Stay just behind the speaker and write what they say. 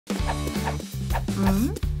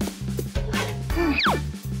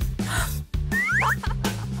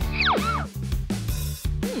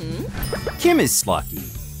Kim is lucky.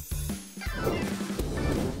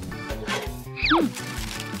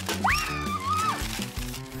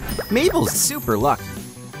 Mabel's super lucky.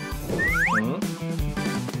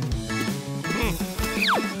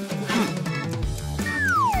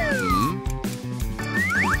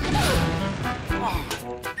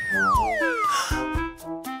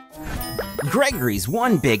 Gregory's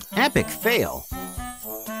one big epic fail.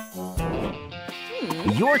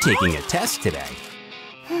 You're taking a test today.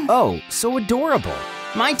 Oh, so adorable.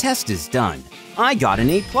 My test is done. I got an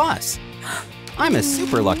A+. I'm a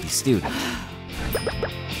super lucky student.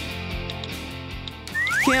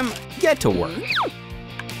 Kim, get to work.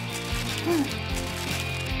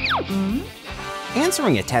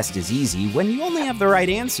 Answering a test is easy when you only have the right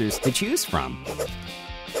answers to choose from.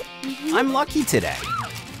 I'm lucky today.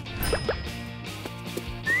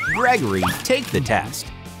 Gregory, take the test.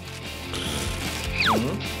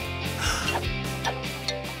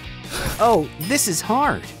 Oh, this is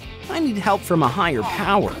hard. I need help from a higher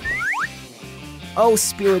power. Oh,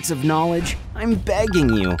 spirits of knowledge, I'm begging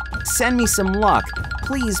you. Send me some luck.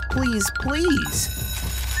 Please, please, please.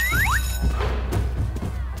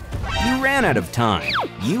 You ran out of time.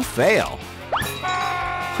 You fail.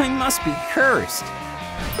 I must be cursed.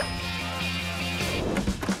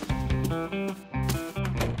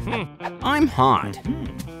 I'm hot.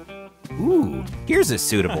 Ooh, here's a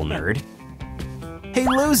suitable nerd. Hey,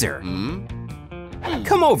 loser.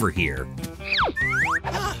 Come over here.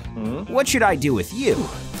 What should I do with you?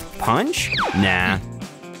 Punch? Nah.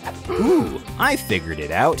 Ooh, I figured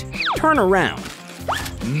it out. Turn around.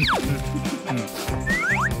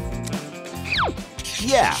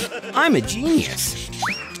 Yeah, I'm a genius.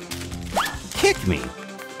 Kick me.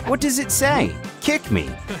 What does it say? Kick me.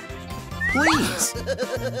 Please.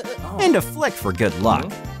 And a flick for good luck.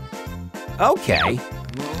 Okay.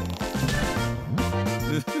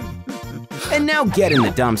 And now get in the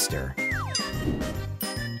dumpster.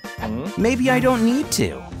 Maybe I don't need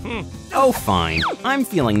to. Oh, fine. I'm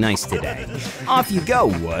feeling nice today. Off you go,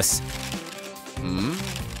 wuss.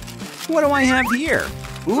 What do I have here?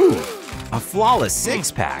 Ooh, a flawless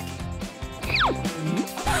six-pack.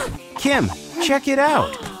 Kim, check it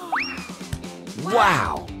out.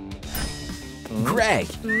 Wow. Greg,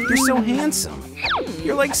 you're so handsome.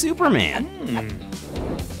 You're like Superman.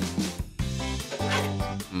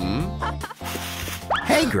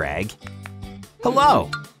 Hey, Greg. Hello.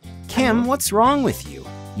 Kim, what's wrong with you?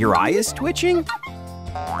 Your eye is twitching?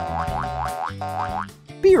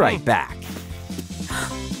 Be right back.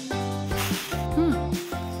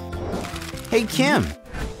 Hey, Kim.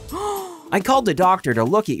 I called the doctor to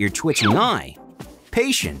look at your twitching eye.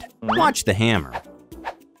 Patient, watch the hammer.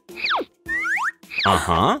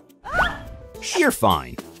 Uh-huh. You're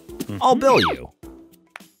fine. I'll bill you.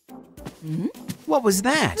 What was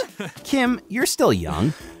that? Kim, you're still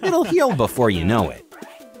young. It'll heal before you know it.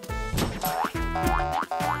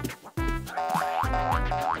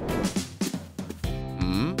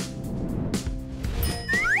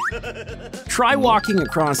 Try walking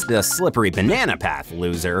across the slippery banana path,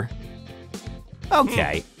 loser.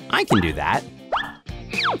 Okay, I can do that.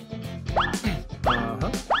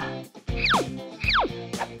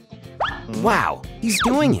 Wow, he's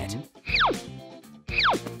doing it.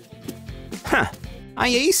 Huh, I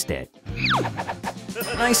aced it.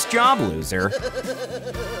 Nice job, loser.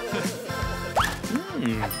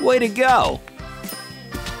 Way to go.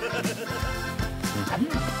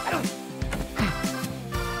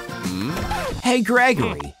 Hey,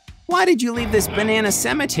 Gregory, why did you leave this banana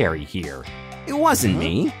cemetery here? It wasn't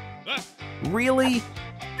me. Really?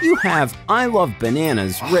 You have "I love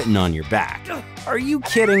bananas" written on your back. Are you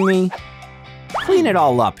kidding me? Clean it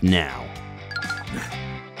all up now.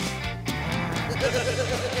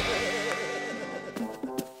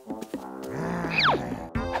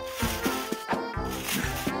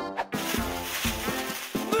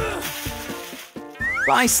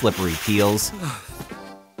 Bye, slippery peels.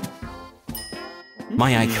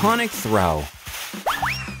 My iconic throw.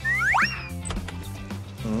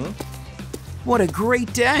 What a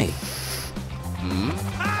great day.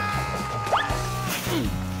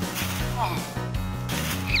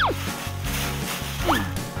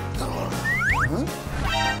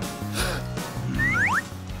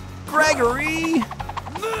 Gregory!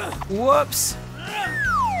 Whoops.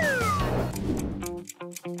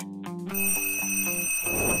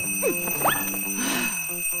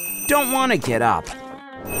 Don't want to get up.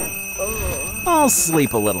 I'll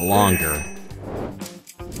sleep a little longer.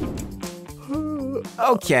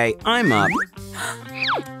 Okay, I'm up.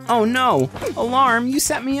 Oh no! Alarm, you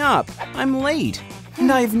set me up! I'm late,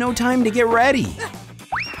 and I have no time to get ready.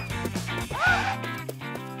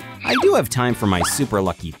 I do have time for my super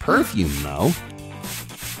lucky perfume, though.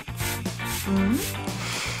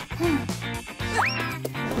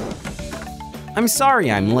 I'm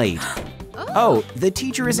sorry I'm late. Oh, the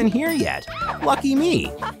teacher isn't here yet. Lucky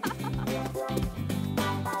me.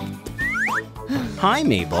 Hi,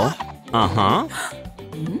 Mabel. Uh-huh.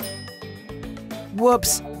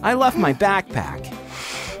 Whoops, I left my backpack.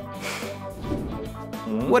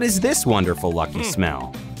 What is this wonderful lucky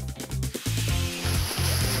smell?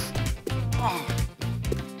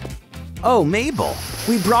 Oh, Mabel,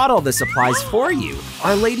 we brought all the supplies for you.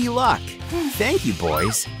 Our Lady Luck. Thank you,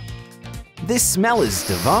 boys. This smell is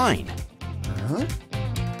divine.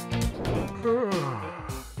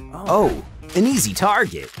 Oh, an easy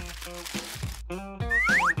target.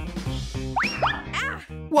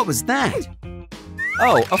 What was that?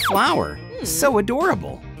 Oh, a flower. So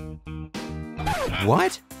adorable.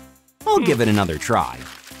 What? I'll give it another try.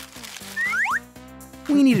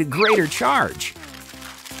 We need a greater charge.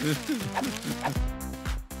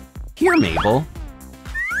 Here, Mabel.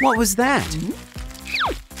 What was that?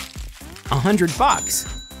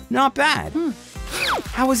 $100. Not bad.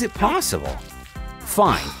 How is it possible?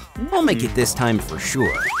 Fine, I'll make it this time for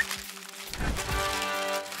sure.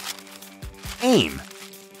 Aim.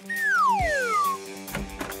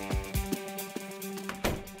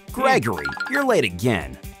 Gregory, you're late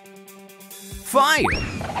again. Fire!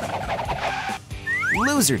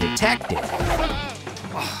 Loser detected.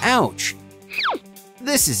 Ouch.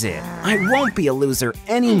 This is it. I won't be a loser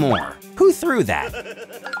anymore. Who threw that?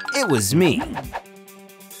 It was me.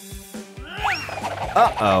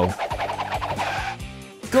 Uh-oh.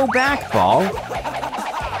 Go back, ball.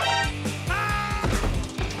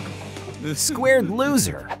 Squared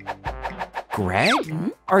loser.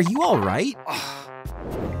 Greg, are you all right?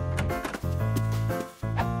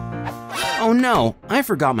 Oh no, I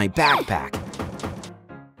forgot my backpack.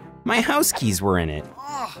 My house keys were in it.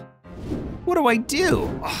 What do I do?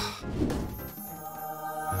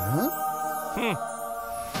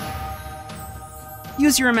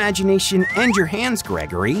 Use your imagination and your hands,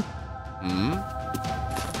 Gregory.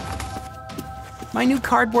 My new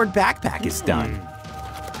cardboard backpack is done.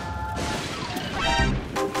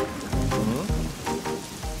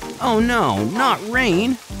 Oh no, not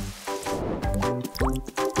rain.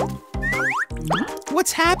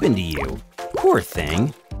 What's happened to you? Poor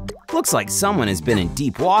thing. Looks like someone has been in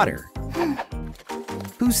deep water.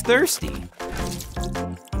 Who's thirsty?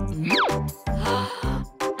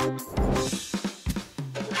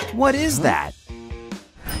 What is that?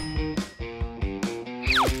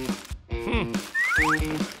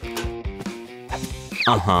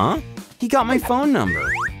 Uh-huh. He got my phone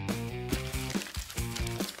number.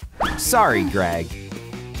 Sorry, Greg.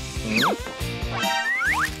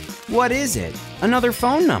 What is it? Another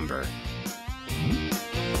phone number.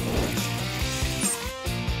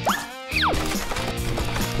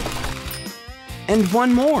 And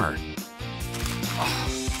one more.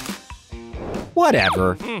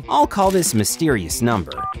 Whatever. I'll call this mysterious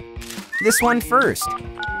number. This one first.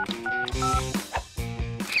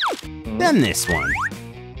 Then this one.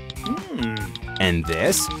 And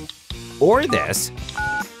this. Or this.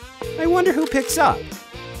 I wonder who picks up.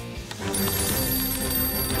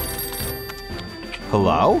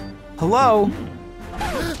 Hello? Hello?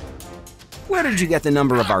 Where did you get the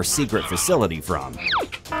number of our secret facility from?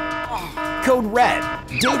 Code red,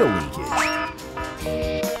 data leakage.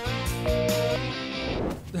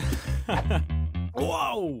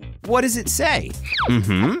 Whoa! What does it say?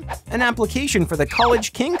 An application for the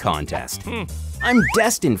College King contest. I'm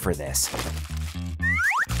destined for this.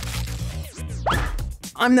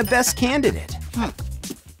 I'm the best candidate.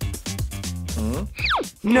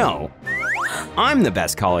 No, I'm the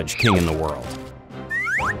best college king in the world.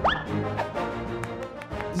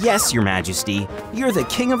 Yes, Your Majesty, you're the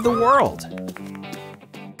king of the world.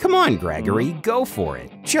 Come on, Gregory, go for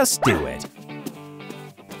it. Just do it.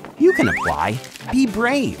 You can apply. Be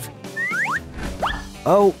brave.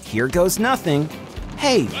 Oh, here goes nothing.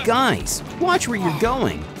 Hey, guys, watch where you're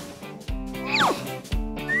going.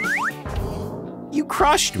 You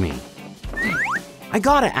crushed me. I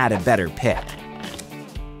gotta add a better pick.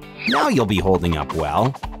 Now you'll be holding up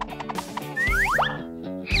well.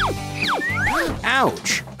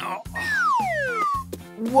 Ouch.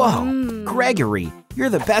 Whoa, Gregory, you're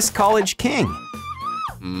the best college king.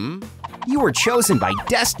 You were chosen by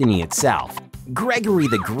destiny itself. Gregory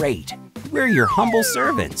the Great, we're your humble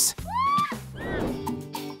servants.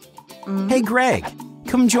 Hey, Greg,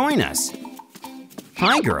 come join us.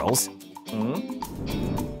 Hi, girls.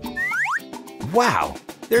 Wow,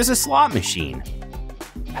 there's a slot machine.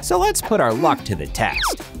 So let's put our luck to the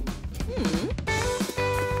test.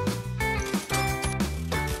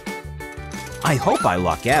 I hope I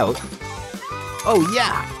luck out. Oh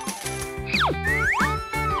yeah!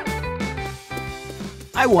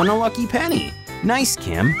 I won a lucky penny. Nice,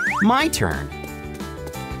 Kim. My turn.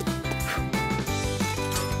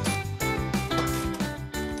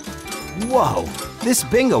 Whoa, this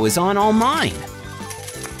bingo is on all mine.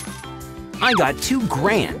 I got $2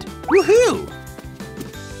 grand. Woohoo!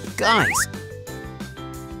 Guys,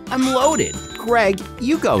 I'm loaded. Greg,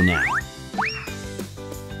 you go now.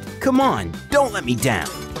 Come on, don't let me down.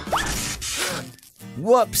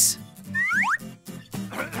 Whoops.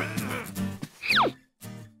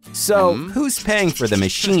 So, who's paying for the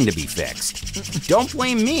machine to be fixed? Don't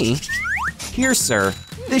blame me. Here, sir,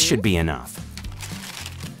 this should be enough.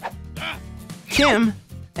 Kim,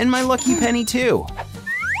 and my lucky penny too.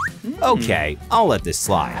 Okay, I'll let this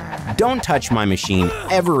slide. Don't touch my machine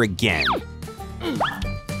ever again.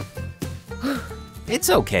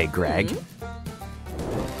 It's okay, Greg.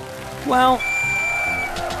 Well,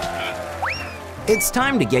 it's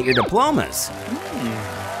time to get your diplomas.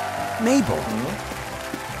 Mabel,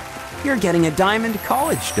 you're getting a Diamond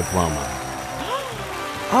College diploma.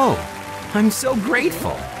 Oh, I'm so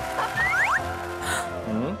grateful.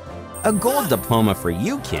 A gold diploma for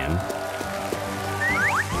you, Kim.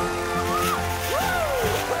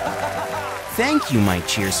 Thank you, my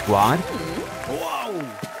cheer squad.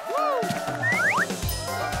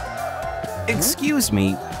 Excuse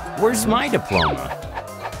me, where's my diploma?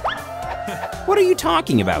 What are you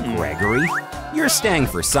talking about, Gregory? You're staying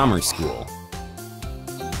for summer school.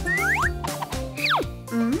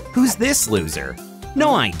 Who's this loser?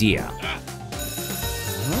 No idea.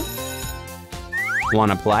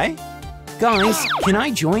 Wanna play? Guys, can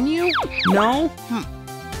I join you? No?